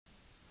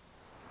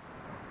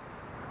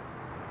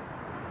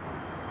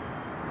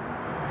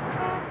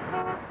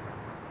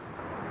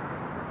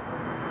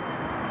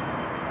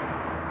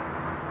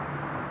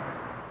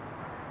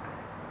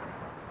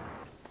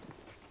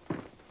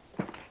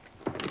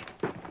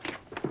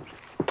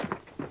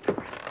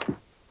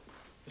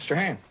Mr.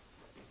 Haynes.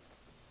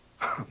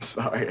 I'm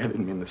sorry, I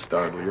didn't mean to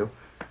startle you.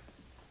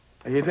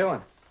 How you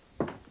doing?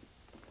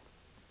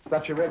 It's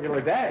not your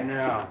regular day.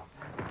 No.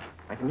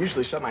 I can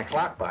usually set my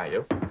clock by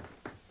you.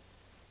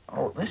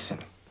 Oh, listen.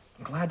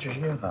 I'm glad you're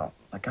here, though.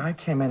 A guy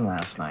came in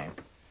last night,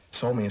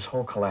 sold me his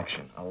whole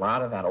collection. A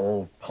lot of that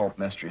old pulp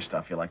mystery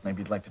stuff you like.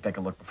 Maybe you'd like to take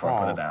a look before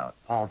I put it out.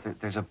 Paul,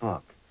 there's a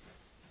book.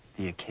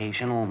 The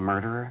Occasional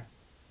Murderer?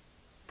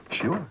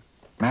 Sure.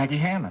 Maggie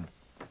Hammond.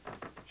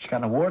 She got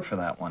an award for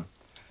that one.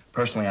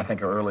 Personally, I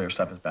think her earlier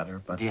stuff is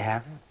better, but... Do you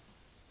have it?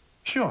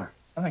 Sure.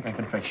 I think I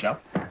can fix you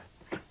up.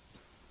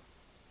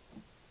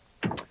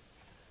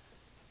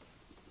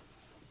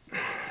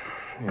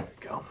 Here we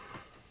go.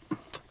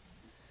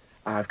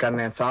 I've got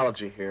an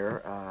anthology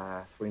here.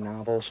 3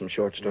 novels, some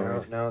short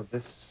stories. No,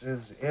 this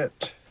is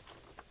it.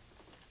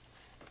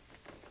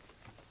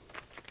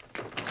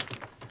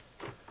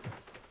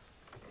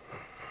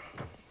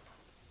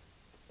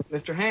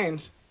 Mr.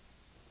 Haynes,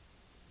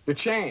 your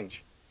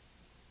change.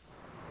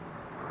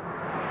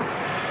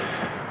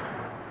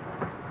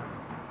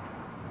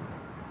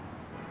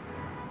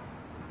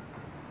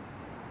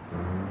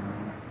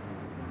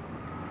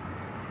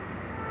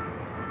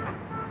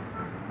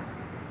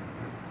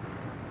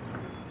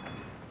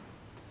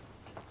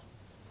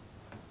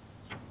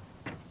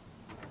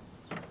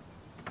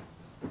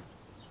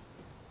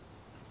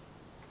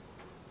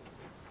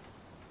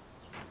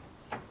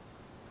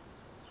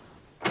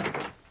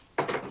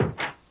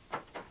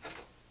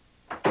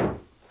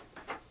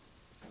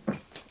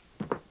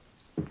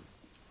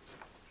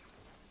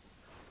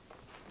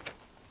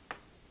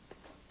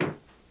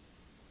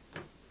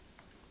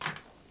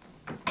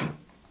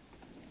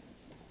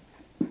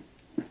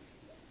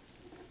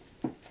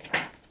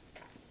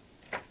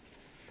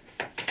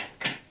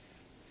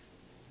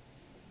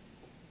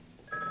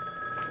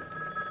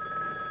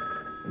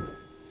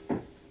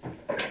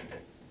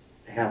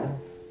 Hello?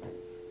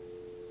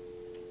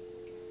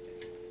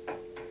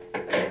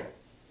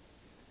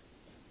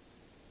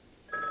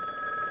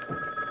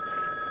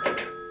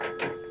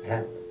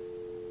 Yeah.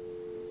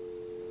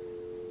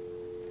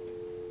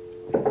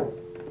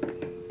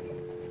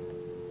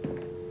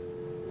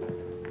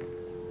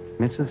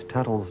 Mrs.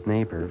 Tuttle's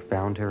neighbor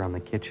found her on the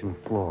kitchen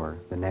floor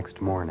the next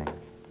morning,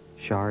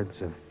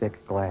 shards of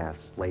thick glass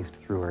laced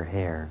through her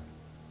hair.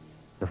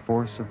 The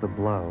force of the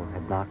blow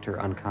had knocked her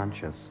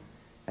unconscious,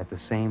 at the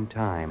same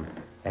time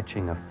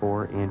etching a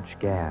 4-inch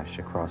gash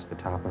across the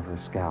top of her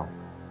scalp.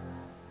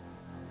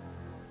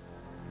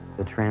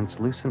 The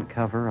translucent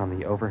cover on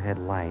the overhead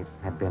light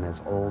had been as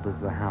old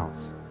as the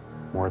house,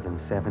 more than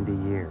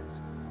 70 years,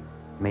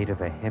 made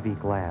of a heavy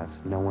glass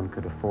no one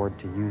could afford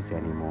to use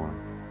anymore.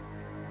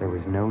 There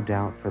was no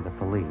doubt for the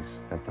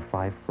police that the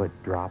 5-foot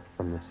drop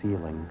from the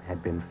ceiling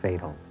had been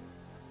fatal.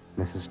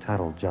 Mrs.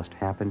 Tuttle just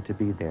happened to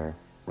be there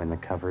when the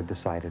cover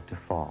decided to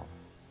fall.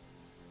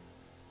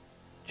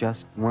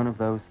 Just one of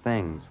those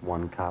things,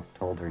 one cop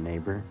told her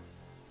neighbor.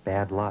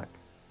 Bad luck,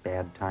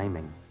 bad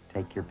timing,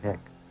 take your pick.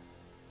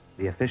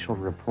 The official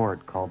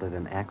report called it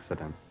an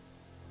accident.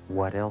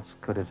 What else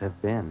could it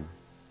have been?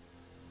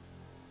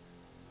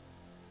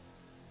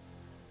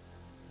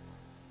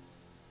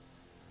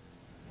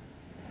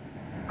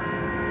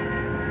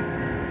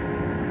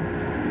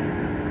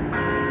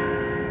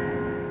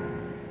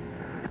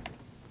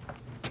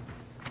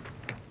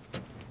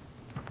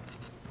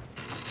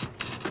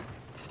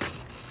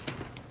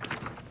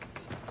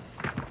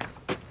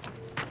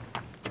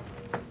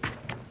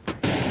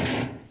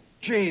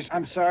 Jeez,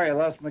 I'm sorry, I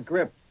lost my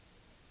grip.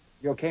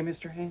 You okay,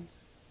 Mr. Haynes?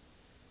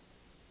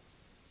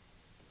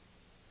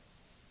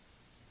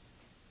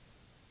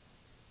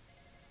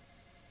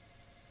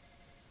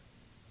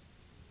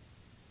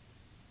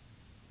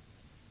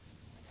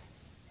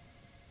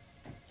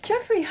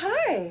 Jeffrey,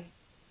 hi.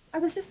 I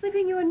was just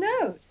leaving you a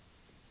note.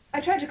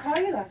 I tried to call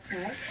you last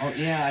night. Oh,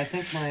 yeah, I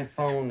think my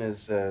phone is,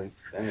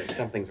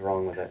 something's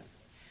wrong with it.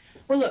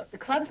 Well, look, the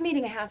club's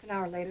meeting a half an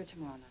hour later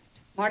tomorrow night.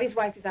 Marty's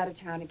wife is out of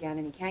town again,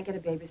 and he can't get a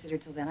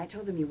babysitter till then. I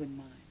told him you wouldn't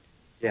mind.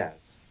 Yes,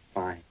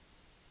 fine.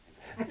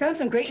 I found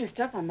some great new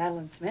stuff on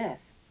Madeline Smythe.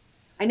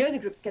 I know the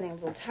group's getting a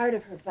little tired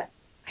of her, but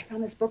I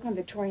found this book on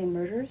Victorian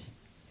murders.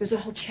 There's a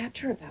whole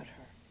chapter about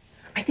her.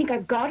 I think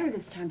I've got her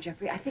this time,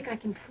 Jeffrey. I think I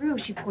can prove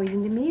she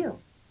poisoned Emile.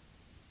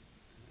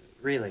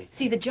 Really?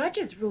 See, the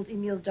judges ruled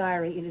Emile's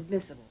diary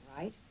inadmissible,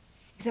 right?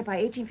 Except by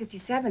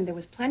 1857, there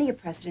was plenty of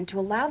precedent to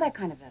allow that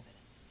kind of evidence.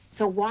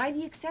 So why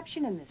the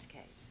exception in this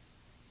case?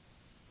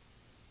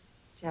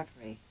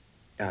 Jeffrey.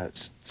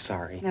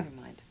 Sorry. Never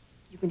mind.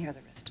 You can hear the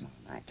rest tomorrow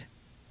night.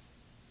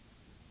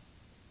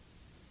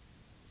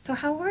 So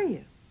how are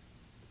you?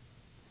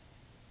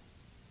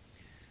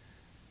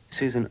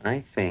 Susan,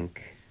 I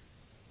think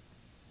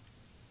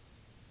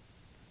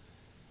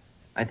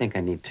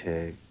I need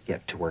to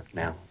get to work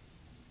now.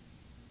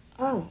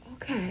 Oh,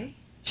 okay.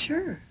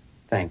 Sure.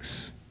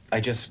 Thanks.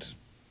 I just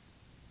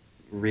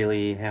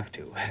really have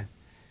to.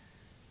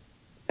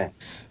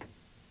 Thanks.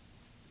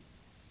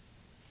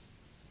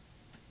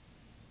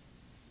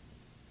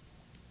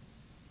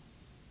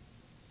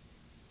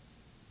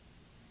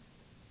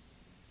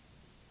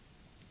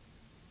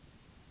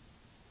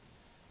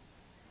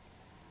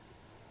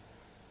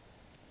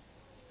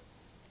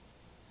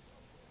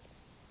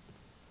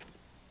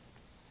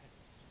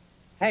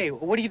 Hey,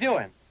 what are you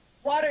doing?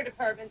 Water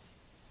department.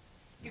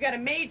 You got a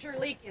major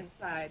leak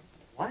inside.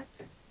 What?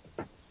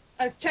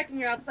 I was checking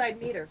your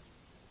outside meter.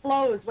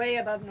 Flow is way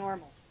above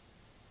normal.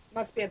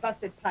 Must be a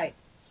busted pipe.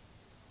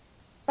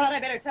 Thought I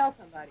better tell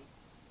somebody.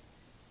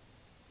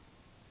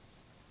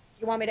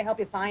 You want me to help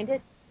you find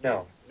it?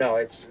 No,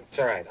 it's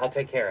all right. I'll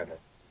take care of it.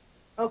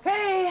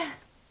 Okay.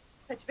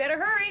 But you better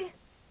hurry.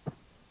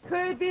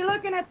 Could be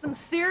looking at some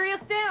serious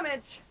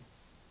damage.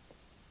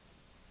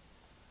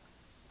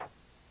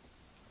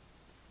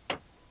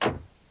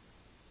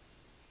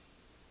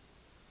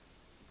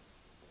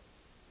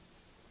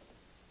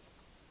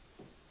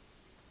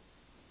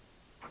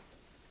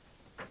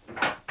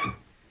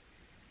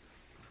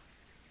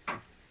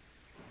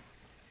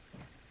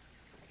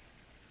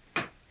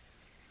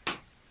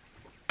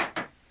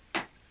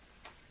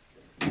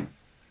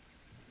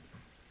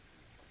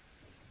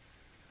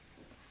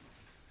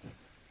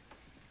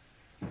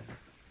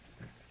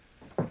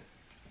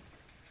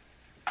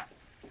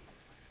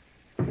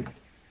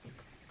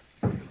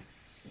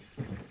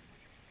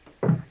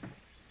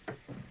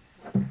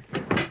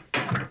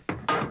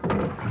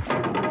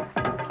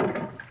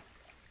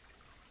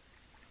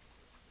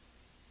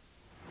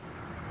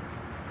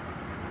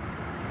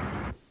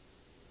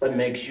 What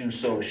makes you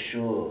so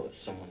sure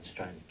someone's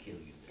trying to kill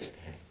you, Mr.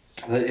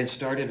 Haynes? It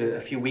started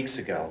a few weeks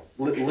ago.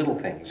 Little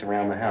things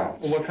around the house.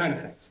 Well, what kind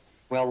of things?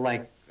 Well,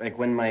 like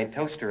when my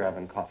toaster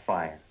oven caught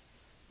fire.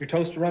 Your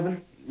toaster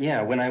oven?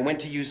 Yeah, when I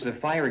went to use the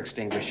fire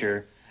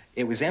extinguisher,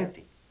 it was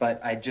empty. But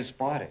I just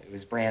bought it. It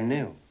was brand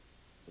new.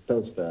 The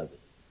toaster oven?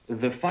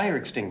 The fire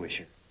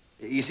extinguisher.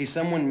 You see,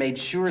 someone made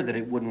sure that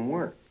it wouldn't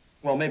work.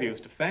 Well, maybe it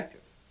was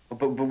defective.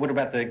 But what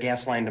about the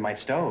gas line to my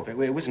stove?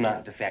 It was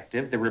not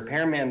defective. The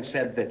repairman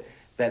said that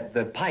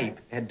the pipe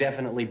had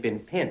definitely been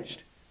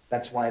pinched.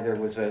 That's why there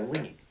was a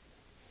leak.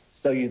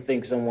 So you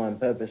think someone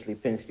purposely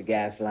pinched the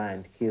gas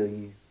line to kill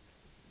you?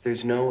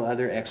 There's no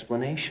other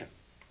explanation.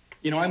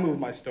 You know, I moved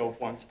my stove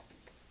once.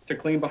 To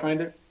clean behind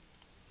it,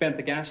 bent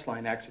the gas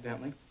line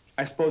accidentally.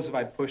 I suppose if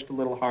I'd pushed a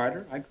little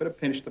harder, I could have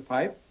pinched the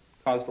pipe,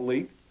 caused a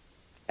leak.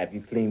 Have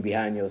you cleaned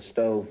behind your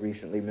stove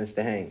recently,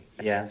 Mr. Haynes?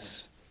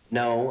 Yes.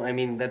 No, I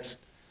mean, that's...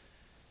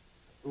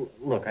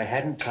 Look, I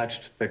hadn't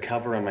touched the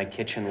cover on my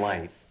kitchen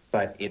light,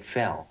 but it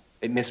fell.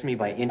 It missed me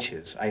by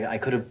inches. I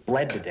could have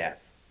bled to death.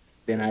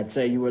 Then I'd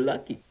say you were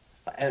lucky.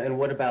 And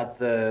what about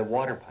the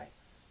water pipe?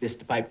 This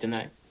the pipe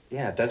tonight?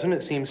 Yeah, doesn't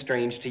it seem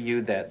strange to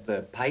you that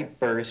the pipe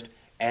burst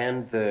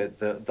and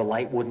the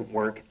light wouldn't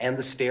work and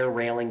the stair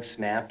railing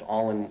snapped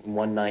all in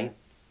one night?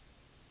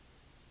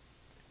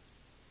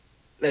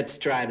 Let's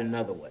try it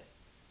another way.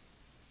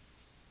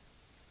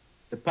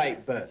 The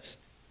pipe burst.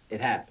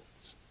 It happens.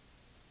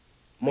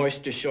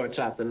 Moisture shorts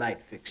out the light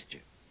fixture.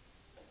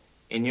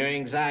 In your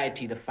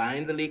anxiety to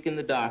find the leak in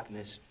the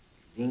darkness,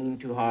 you lean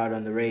too hard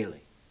on the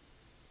railing.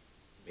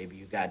 Maybe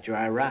you got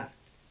dry rot.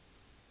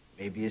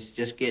 Maybe it's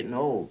just getting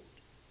old.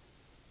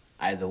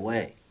 Either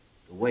way,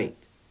 the weight,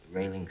 the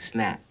railing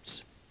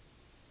snaps.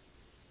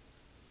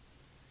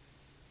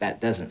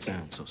 That doesn't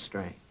sound so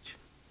strange.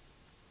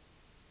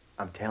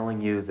 I'm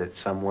telling you that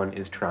someone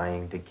is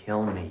trying to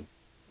kill me.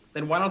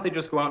 Then why don't they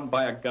just go out and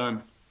buy a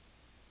gun?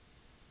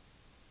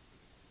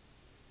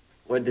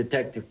 What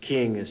Detective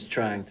King is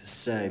trying to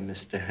say,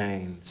 Mr.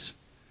 Haynes,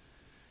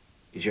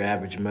 is your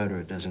average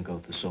murderer doesn't go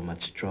through so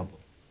much trouble.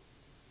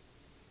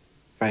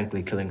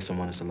 Frankly, killing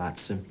someone is a lot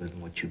simpler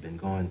than what you've been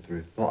going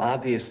through. Well,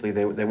 obviously,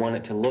 they want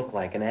it to look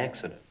like an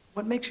accident.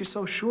 What makes you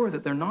so sure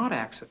that they're not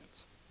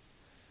accidents?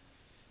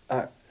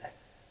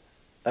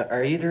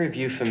 Are either of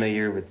you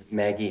familiar with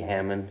Maggie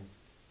Hammond?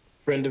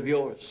 Friend of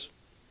yours?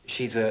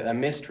 She's a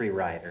mystery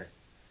writer.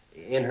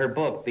 In her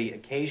book, The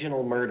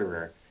Occasional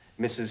Murderer,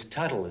 Mrs.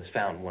 Tuttle is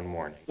found one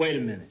morning. Wait a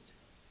minute.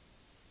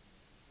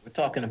 We're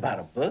talking about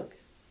a book?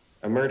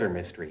 A murder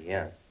mystery,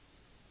 yeah.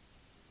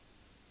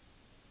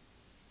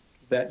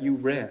 That you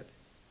read.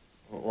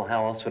 Well,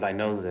 how else would I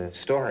know the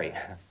story?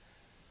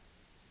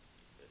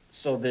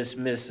 So this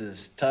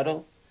Mrs.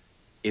 Tuttle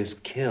is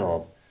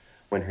killed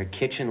when her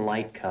kitchen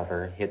light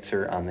cover hits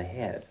her on the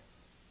head.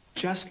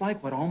 Just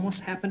like what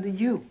almost happened to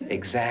you.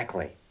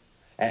 Exactly.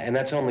 And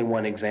that's only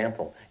one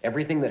example.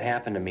 Everything that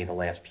happened to me the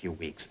last few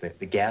weeks,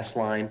 the gas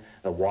line,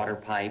 the water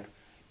pipe,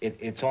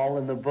 it's all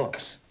in the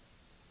books.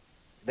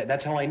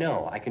 That's how I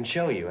know. I can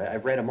show you.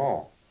 I've read them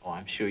all. Oh,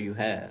 I'm sure you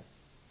have.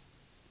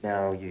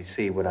 Now you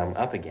see what I'm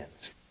up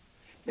against.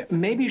 Yeah,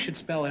 maybe you should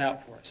spell it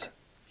out for us,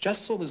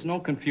 just so there's no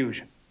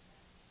confusion.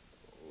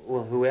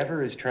 Well,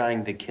 whoever is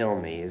trying to kill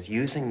me is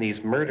using these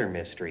murder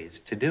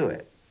mysteries to do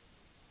it.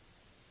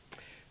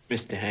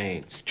 Mr.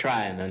 Haynes,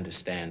 try and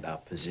understand our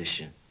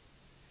position.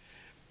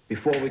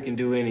 Before we can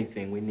do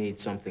anything, we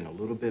need something a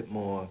little bit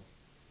more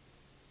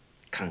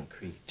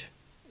concrete.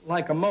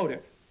 Like a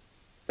motive.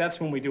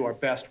 That's when we do our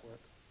best work.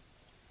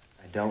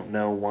 I don't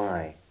know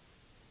why.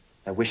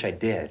 I wish I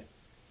did.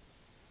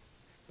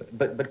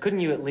 But couldn't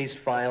you at least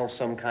file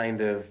some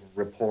kind of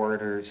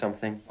report or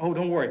something? Oh,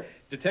 don't worry.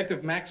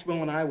 Detective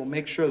Maxwell and I will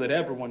make sure that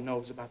everyone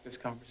knows about this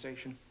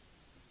conversation.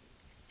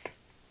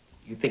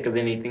 You think of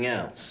anything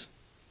else?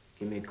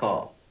 Give me a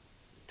call.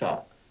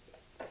 Talk.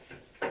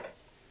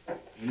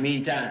 In the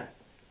meantime,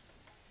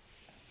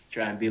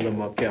 try and be a little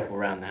more careful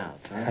around the house,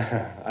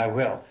 huh? I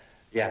will.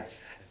 Yes.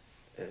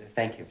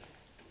 Thank you.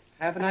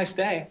 Have a nice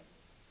day.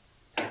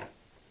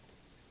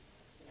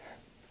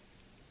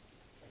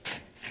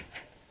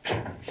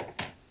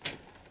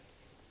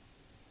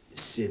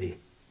 This city.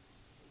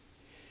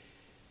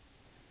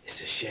 It's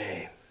a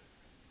shame.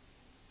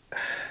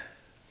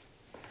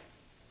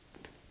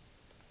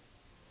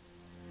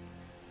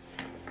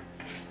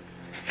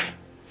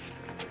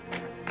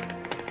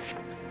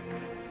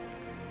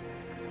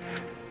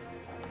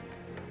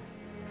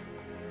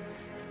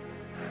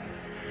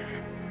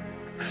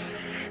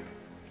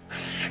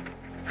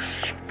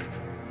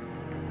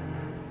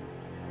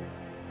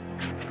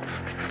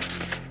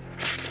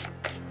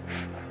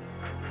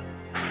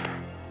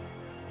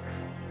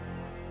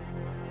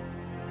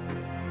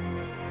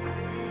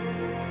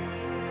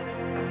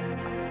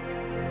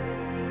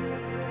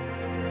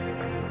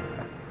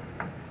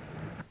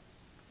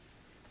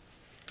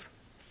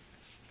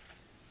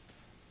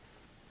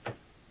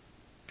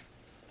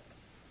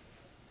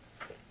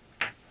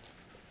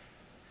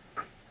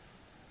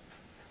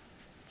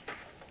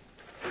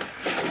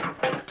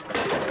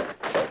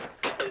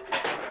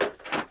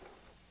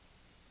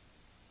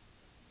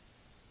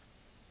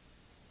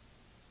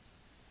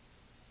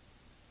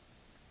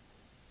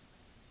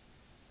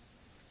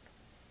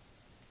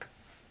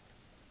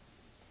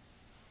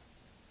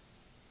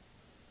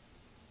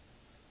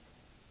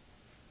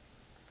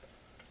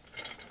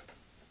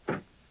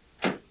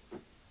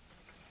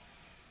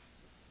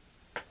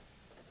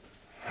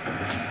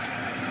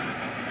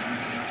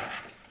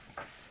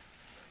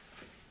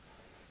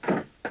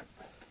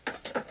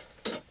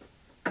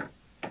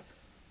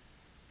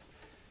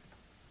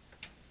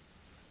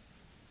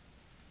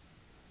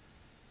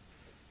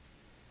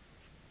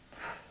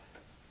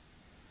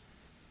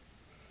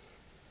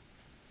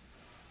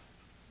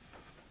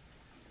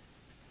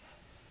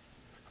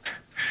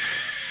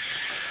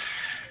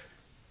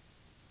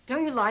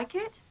 Don't you like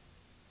it?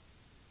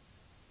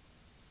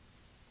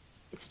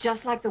 It's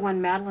just like the one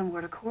Madeline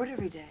wore to court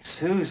every day.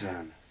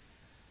 Susan.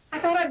 I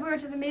thought I'd wear it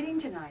to the meeting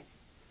tonight.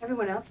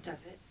 Everyone else does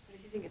it, but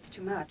if you think it's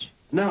too much.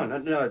 No,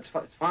 it's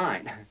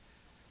fine.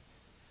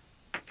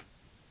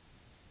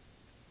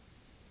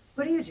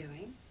 What are you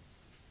doing?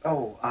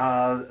 Oh,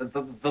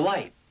 the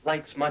light.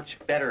 Light's much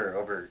better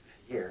over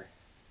here.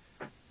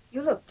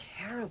 You look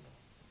terrible.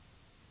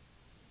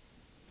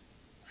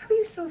 How were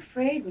you so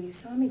afraid when you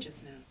saw me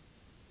just now?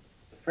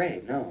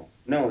 Afraid? No.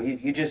 No,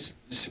 you just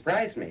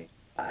surprised me.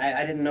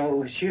 I didn't know it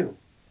was you.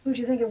 Who'd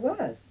you think it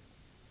was?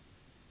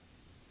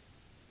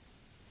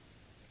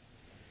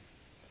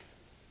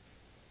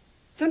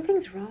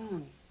 Something's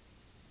wrong.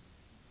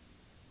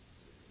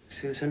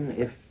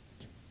 Susan,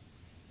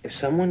 if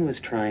someone was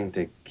trying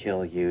to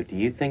kill you, do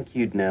you think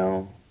you'd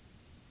know?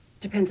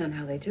 Depends on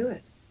how they do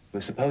it.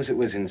 Well, suppose it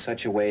was in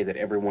such a way that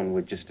everyone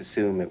would just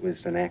assume it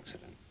was an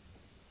accident.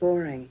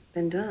 Boring.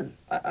 Been done.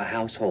 A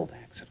household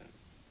accident.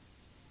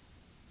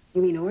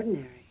 You mean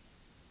ordinary?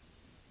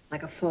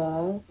 Like a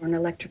fall or an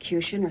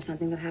electrocution or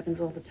something that happens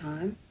all the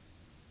time?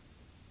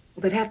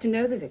 Well, they'd have to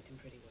know the victim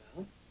pretty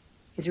well.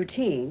 His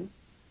routine,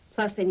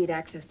 plus they need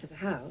access to the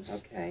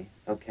house.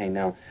 Okay,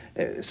 now,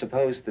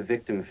 suppose the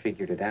victim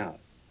figured it out.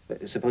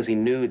 Suppose he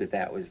knew that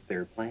that was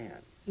their plan.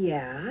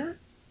 Yeah?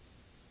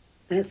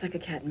 Then it's like a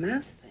cat and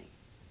mouse thing.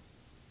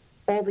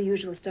 All the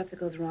usual stuff that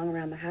goes wrong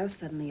around the house,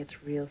 suddenly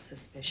it's real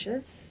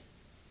suspicious.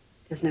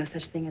 There's no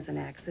such thing as an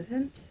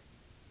accident.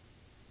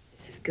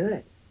 This is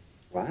good.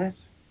 What?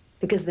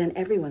 Because then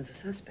everyone's a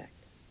suspect.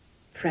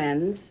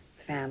 Friends,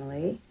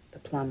 family, the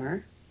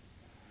plumber.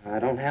 I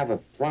don't have a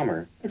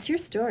plumber. It's your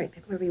story.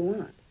 Pick whoever you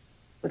want.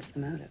 What's the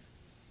motive?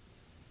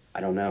 I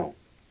don't know.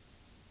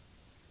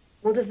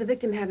 Well, does the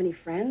victim have any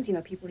friends? You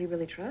know, people he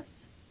really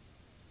trusts?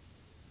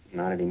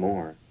 Not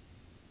anymore.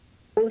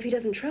 Well, if he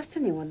doesn't trust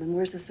anyone, then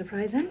where's the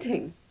surprise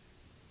ending?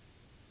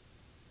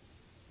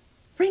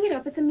 Bring it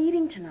up at the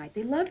meeting tonight.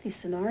 They love these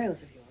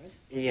scenarios of yours.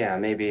 Yeah,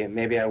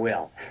 maybe I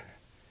will.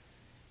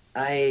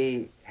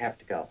 I have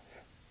to go.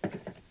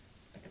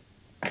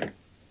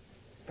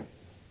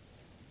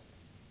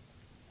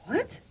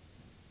 What?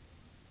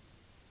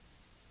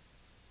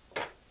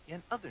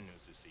 In other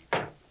news this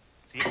evening,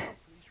 Seattle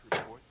police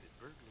report that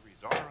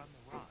burglaries are on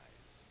the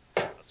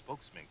rise. A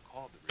spokesman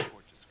called the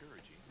report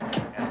discouraging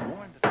and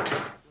warned that the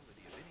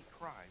possibility of any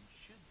crime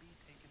should be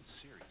taken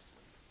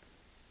seriously.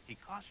 He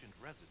cautioned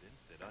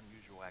residents that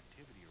unusual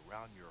activity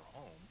around your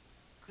home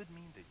could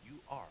mean that you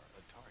are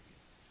a target.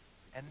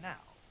 And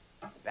now,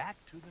 back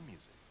to the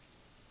music.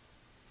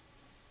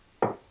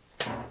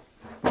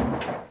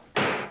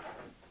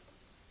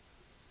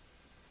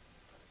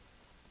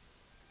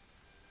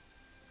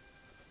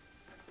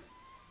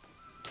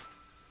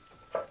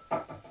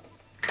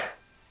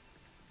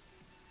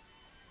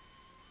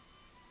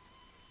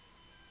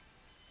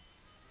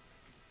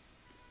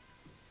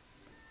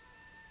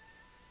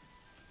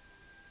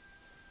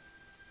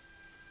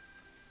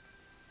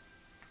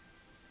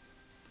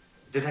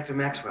 Detective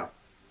Maxwell.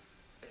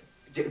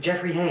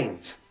 Jeffrey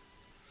Haynes.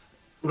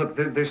 Look,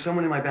 there's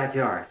someone in my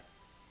backyard.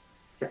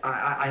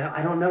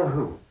 I don't know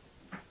who.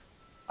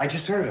 I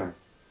just heard him.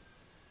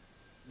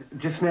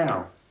 Just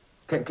now.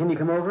 Can you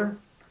come over?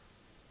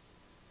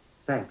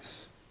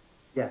 Thanks.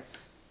 Yes.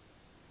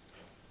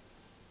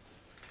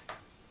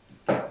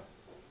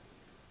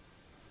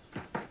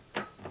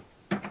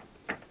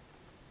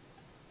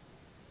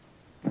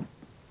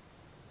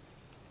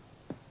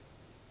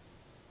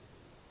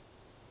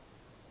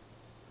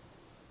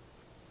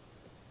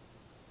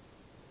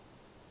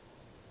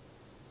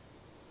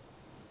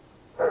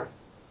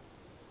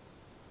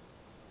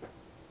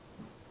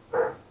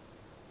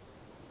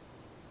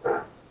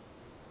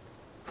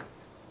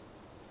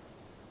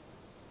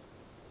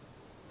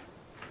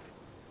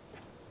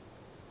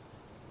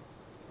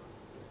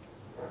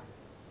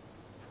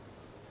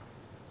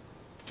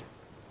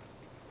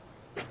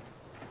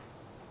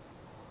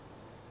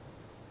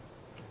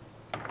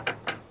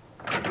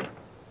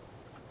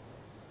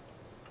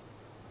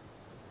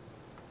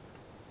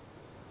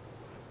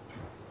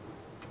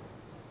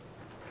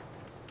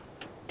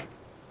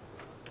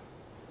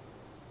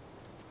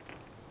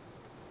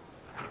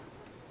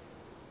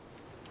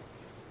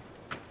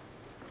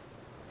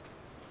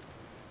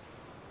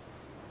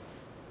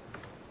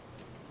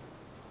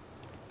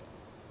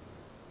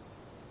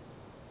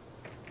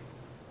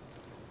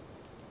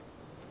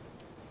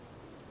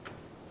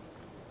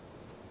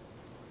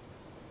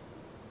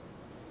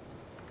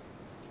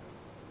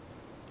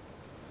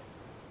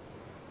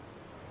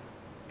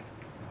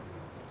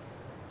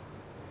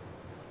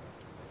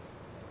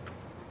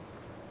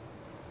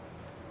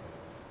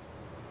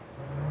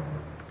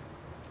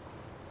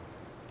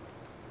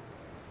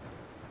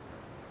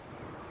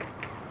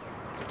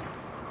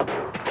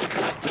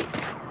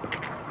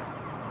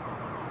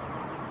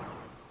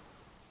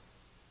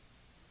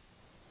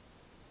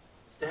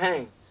 Mr.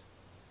 Haynes.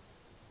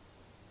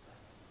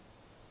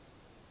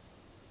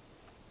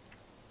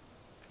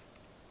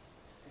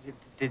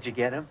 Did you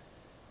get him?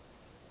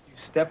 You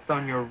stepped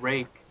on your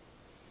rake.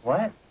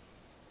 What?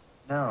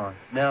 No,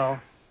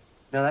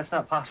 that's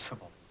not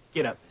possible.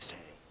 Get up, Mr.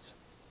 Haynes.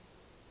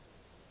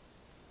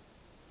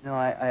 No,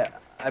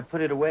 I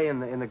put it away in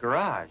the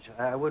garage.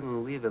 I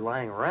wouldn't leave it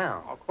lying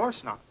around. Of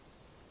course not.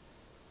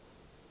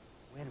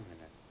 Wait a minute.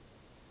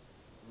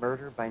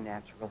 Murder by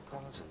natural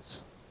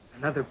causes.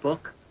 Another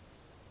book?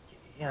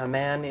 Yeah, a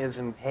man is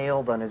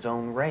impaled on his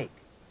own rake.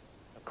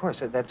 Of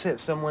course, that's it.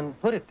 Someone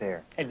put it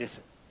there. Hey,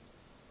 listen.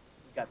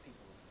 We got people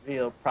with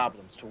real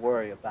problems to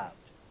worry about.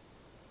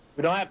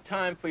 We don't have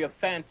time for your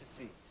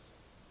fantasies.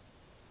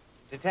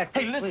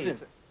 Detective, Hey, listen.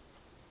 please.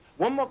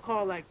 One more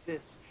call like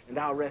this, and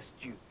I'll arrest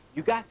you.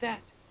 You got that?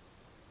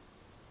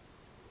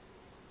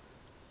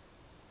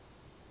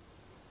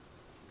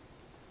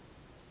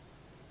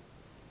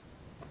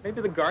 Maybe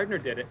the gardener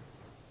did it.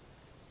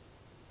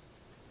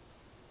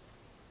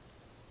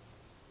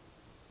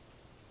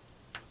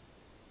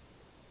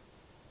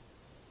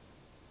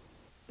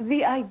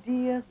 The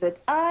idea that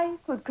I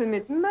could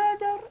commit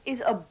murder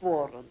is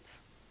abhorrent.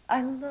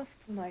 I loved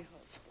my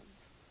husband.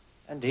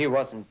 And he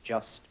wasn't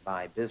just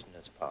my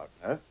business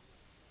partner.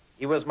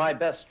 He was my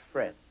best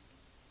friend.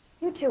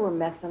 You two were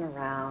messing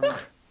around.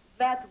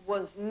 That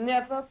was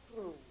never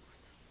proved.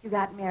 You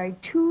got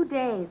married 2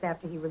 days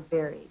after he was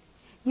buried.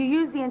 You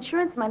used the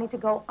insurance money to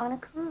go on a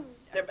cruise.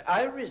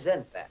 I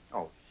resent that.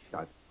 Oh,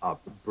 shut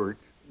up, Bert.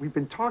 We've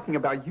been talking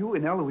about you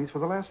and Eloise for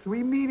the last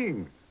 3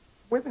 meetings.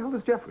 Where the hell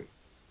is Jeffrey?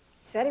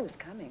 He said he was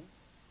coming.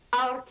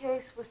 Our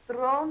case was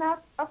thrown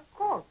out of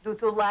court due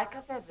to lack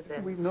of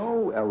evidence. We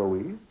know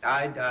Eloise.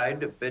 I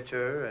died a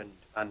bitter and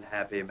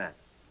unhappy man.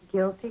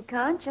 Guilty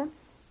conscience.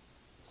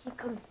 He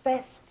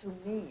confessed to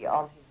me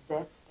on his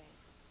deathbed.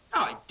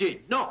 I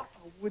did not.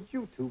 Oh, would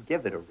you two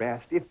give it a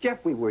rest? If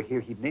Jeffrey were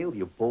here, he'd nail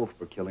you both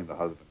for killing the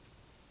husband.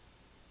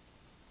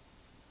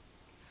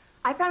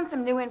 I found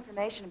some new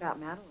information about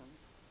Madeline.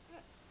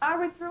 Are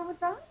we through with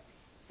that?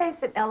 Face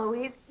it,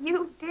 Eloise,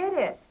 you did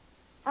it.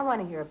 I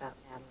want to hear about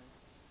Madeline.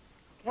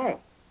 Okay.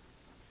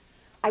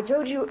 I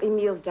told you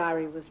Emil's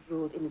diary was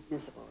ruled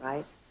inadmissible,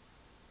 right?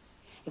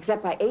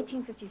 Except by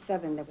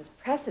 1857, there was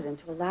precedent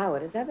to allow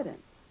it as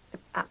evidence.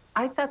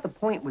 I thought the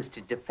point was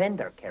to defend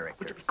our characters.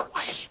 Would you be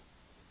quiet?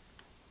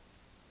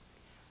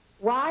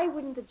 Why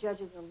wouldn't the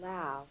judges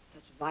allow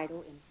such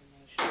vital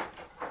information?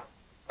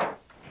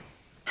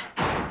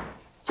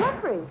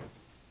 Jeffrey!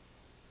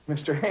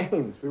 Mr.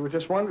 Haynes, we were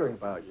just wondering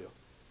about you.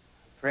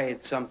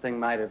 Afraid something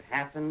might have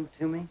happened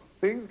to me?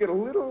 Things get a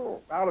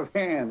little out of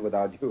hand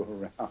without you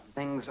around.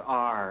 Things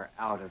are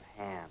out of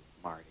hand,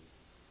 Marty.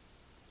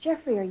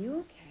 Jeffrey, are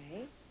you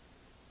okay?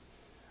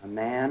 A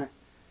man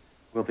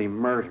will be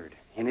murdered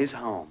in his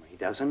home. He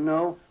doesn't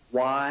know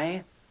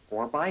why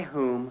or by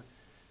whom,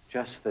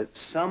 just that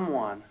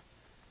someone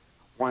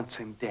wants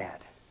him dead.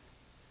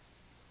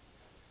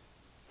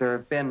 There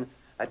have been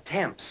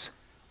attempts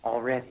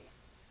already,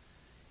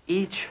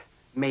 each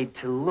made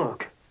to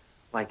look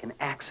like an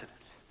accident.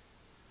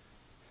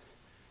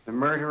 The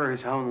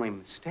murderer's only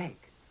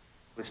mistake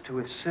was to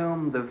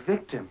assume the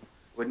victim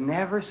would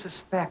never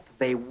suspect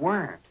they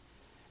weren't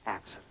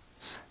accidents.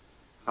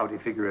 How'd he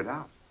figure it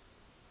out?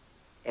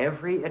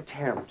 Every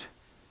attempt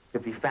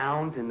could be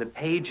found in the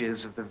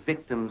pages of the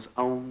victim's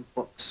own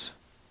books.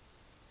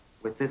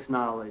 With this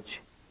knowledge,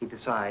 he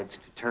decides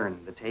to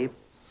turn the tables.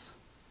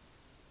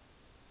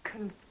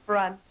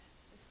 Confront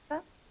the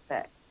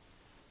suspect.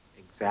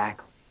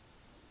 Exactly.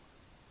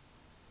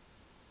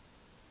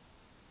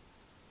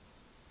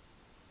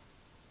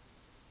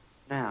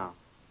 Now,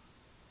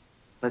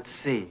 let's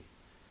see.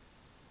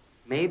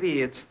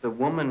 Maybe it's the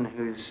woman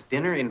whose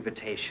dinner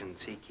invitations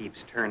he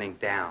keeps turning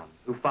down,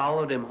 who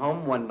followed him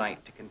home one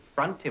night to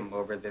confront him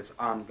over this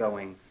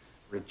ongoing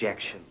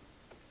rejection.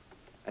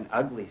 An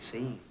ugly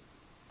scene.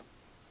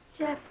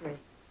 Jeffrey.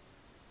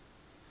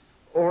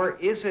 Or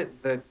is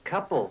it the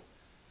couple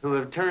who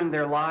have turned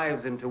their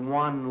lives into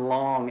one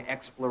long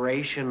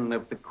exploration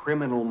of the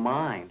criminal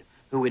mind,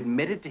 who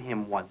admitted to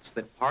him once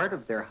that part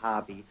of their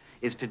hobby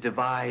is to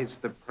devise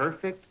the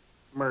perfect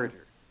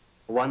murder,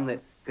 one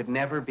that could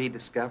never be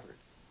discovered?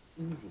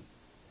 Easy,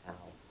 Al.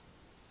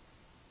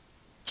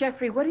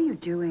 Jeffrey, what are you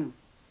doing?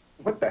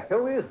 What the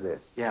hell is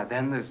this? Yeah,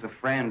 then there's the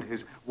friend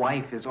whose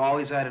wife is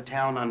always out of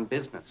town on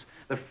business.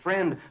 The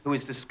friend who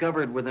was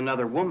discovered with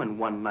another woman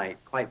one night,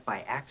 quite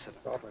by accident.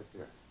 Stop right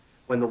there.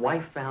 When the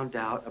wife found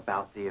out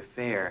about the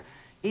affair,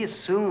 he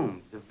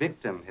assumed the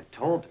victim had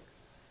told her.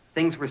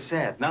 Things were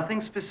said,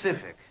 nothing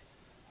specific.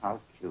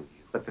 I'll kill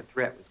you. But the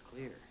threat was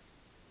clear.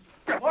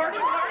 Marty!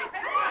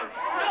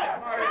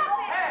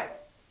 Hey!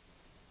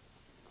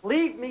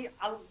 Leave me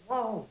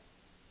alone.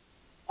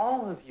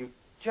 All of you,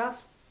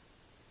 just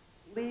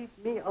leave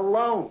me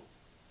alone.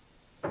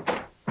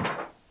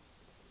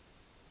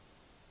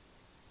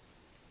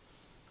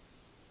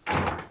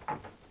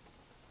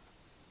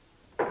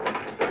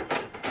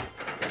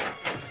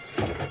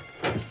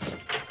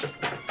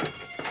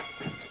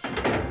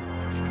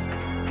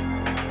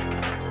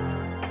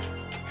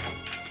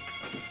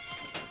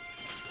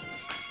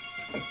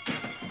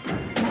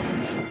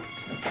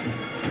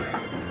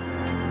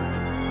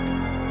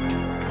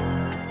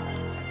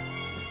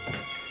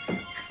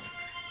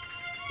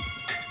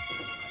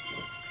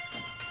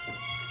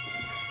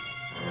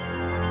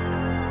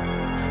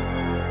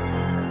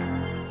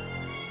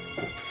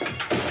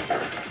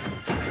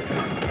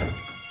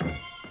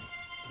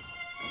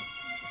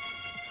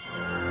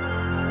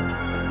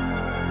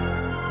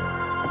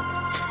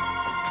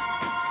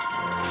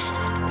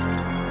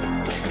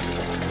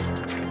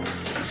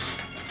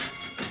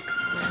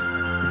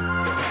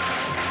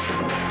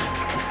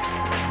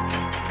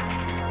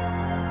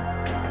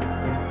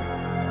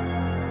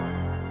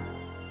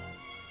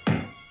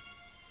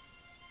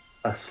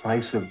 A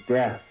slice of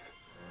death.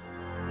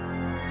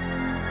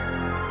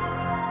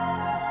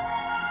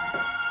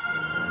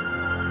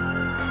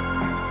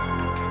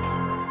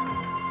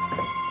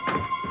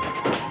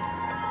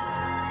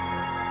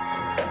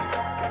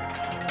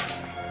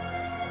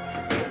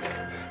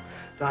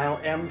 Dial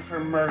M for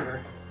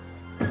murder.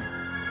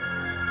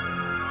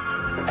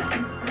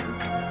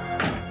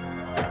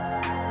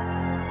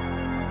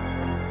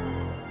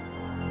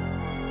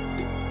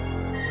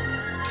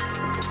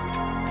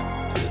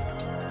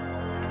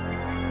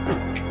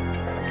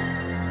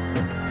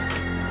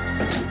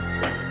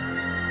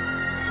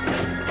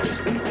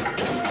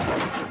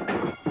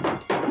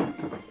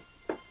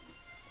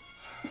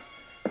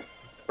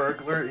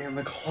 Burglar in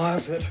the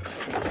closet.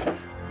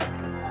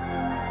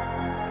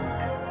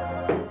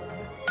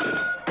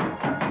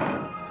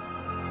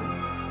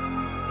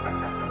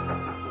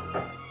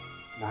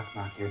 Knock,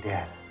 knock, you're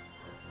dead.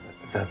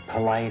 The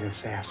polite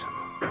assassin.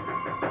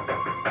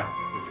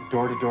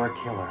 Door-to-door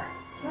killer.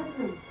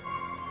 Jeffrey.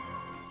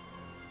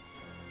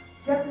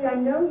 Jeffrey, I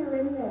know you're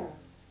in there.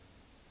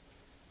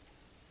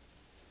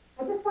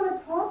 I just want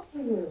to talk to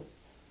you.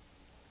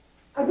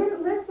 I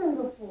didn't listen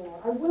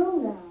before. I will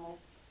now.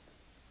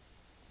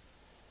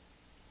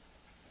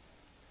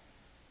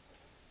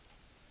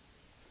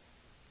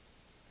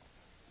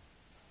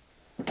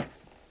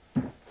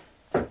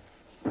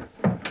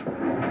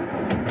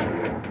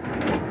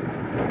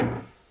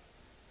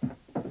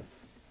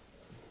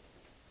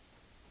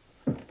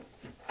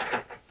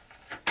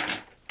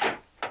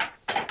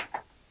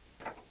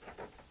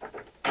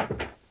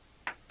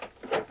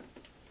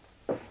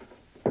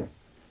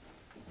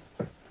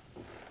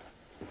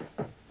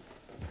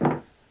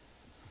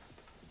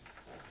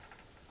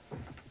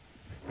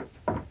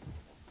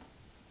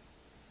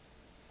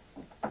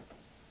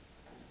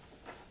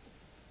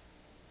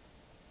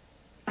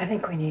 I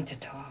think we need to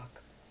talk.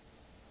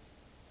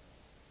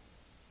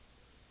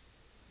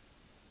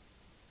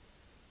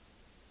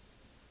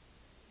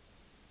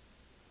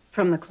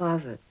 From the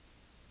closet.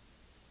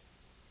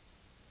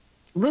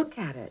 Look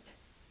at it.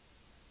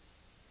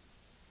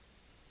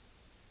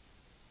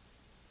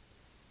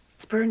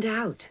 It's burned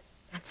out,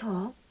 that's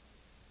all.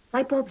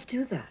 Light bulbs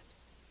do that.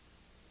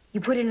 You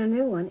put in a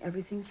new one,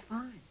 everything's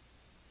fine.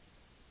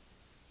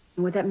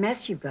 And with that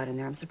mess you've got in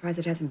there, I'm surprised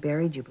it hasn't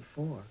buried you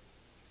before.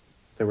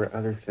 There were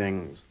other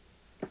things.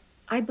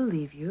 I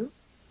believe you.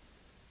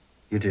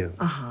 You do?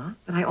 Uh-huh.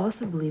 But I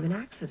also believe in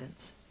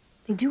accidents.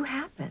 They do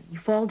happen. You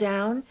fall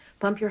down,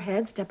 bump your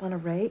head, step on a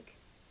rake.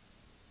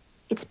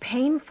 It's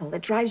painful.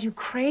 It drives you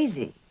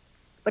crazy.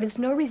 But it's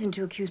no reason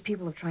to accuse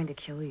people of trying to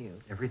kill you.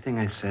 Everything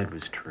I said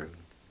was true.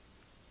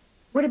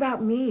 What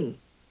about me?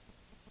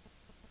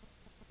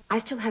 I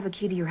still have a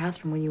key to your house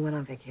from when you went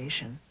on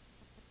vacation.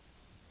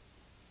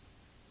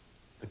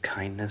 The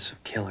kindness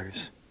of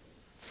killers.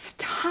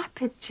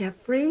 Stop it,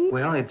 Jeffrey.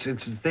 Well,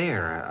 it's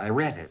there. I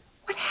read it.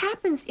 What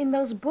happens in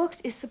those books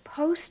is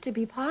supposed to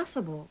be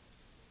possible.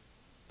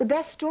 The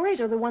best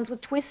stories are the ones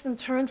with twists and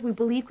turns we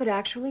believe could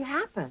actually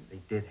happen.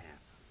 They did happen.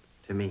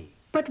 To me.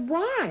 But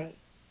why?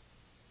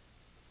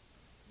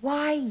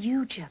 Why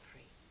you, Jeffrey?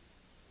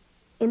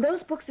 In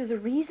those books, there's a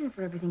reason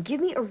for everything. Give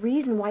me a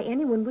reason why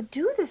anyone would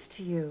do this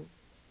to you.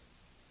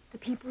 The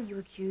people you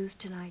accused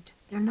tonight,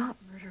 they're not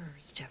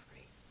murderers,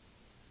 Jeffrey.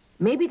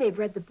 Maybe they've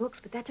read the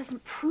books, but that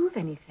doesn't prove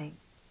anything.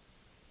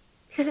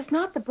 Because it's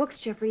not the books,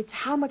 Jeffrey, it's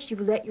how much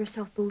you've let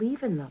yourself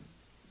believe in them.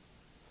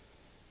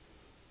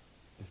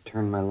 You've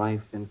turned my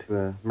life into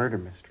a murder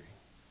mystery.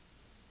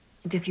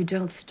 And if you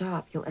don't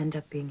stop, you'll end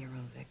up being your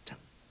own victim.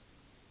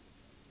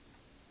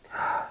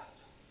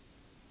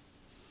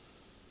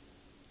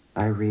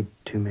 I read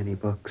too many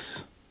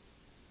books.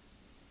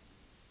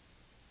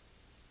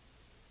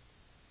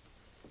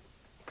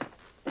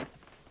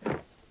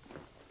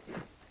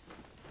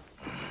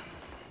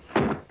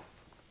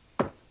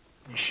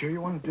 You sure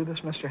you want to do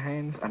this, Mr.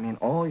 Haynes? I mean,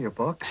 all your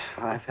books?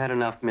 I've had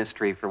enough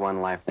mystery for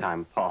one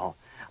lifetime, Paul.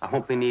 I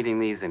won't be needing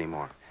these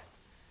anymore.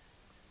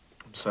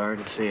 I'm sorry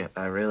to see it.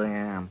 I really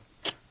am.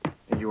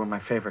 You were my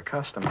favorite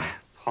customer.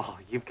 Paul,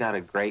 you've got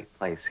a great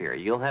place here.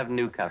 You'll have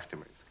new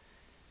customers.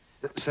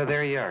 So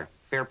there you are.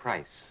 Fair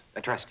price. I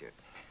trust you.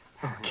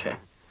 Okay.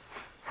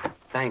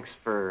 Thanks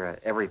for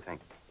everything.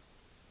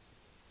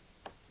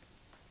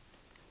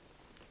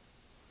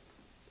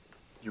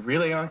 You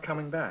really aren't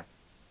coming back?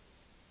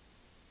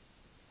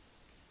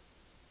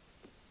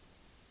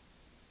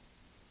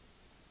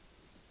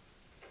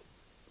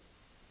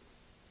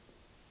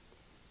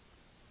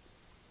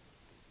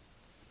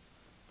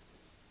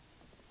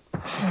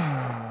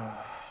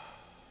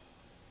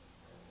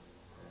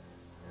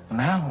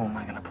 Now who am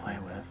I going to play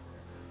with?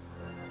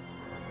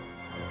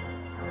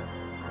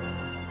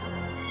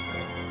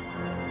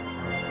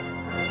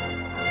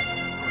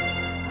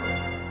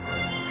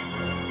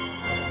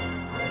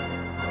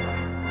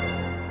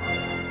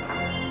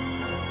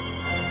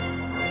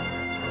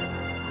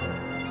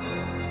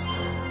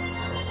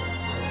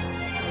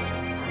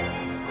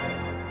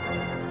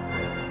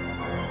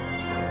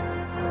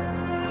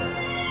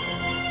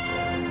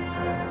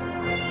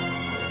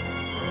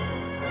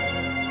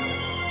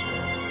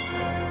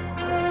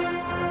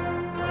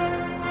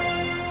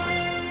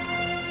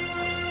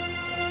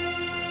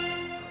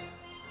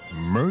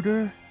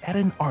 Murder at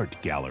an art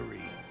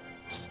gallery.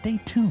 Stay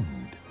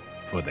tuned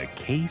for the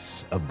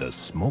case of the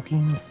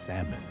smoking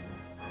salmon.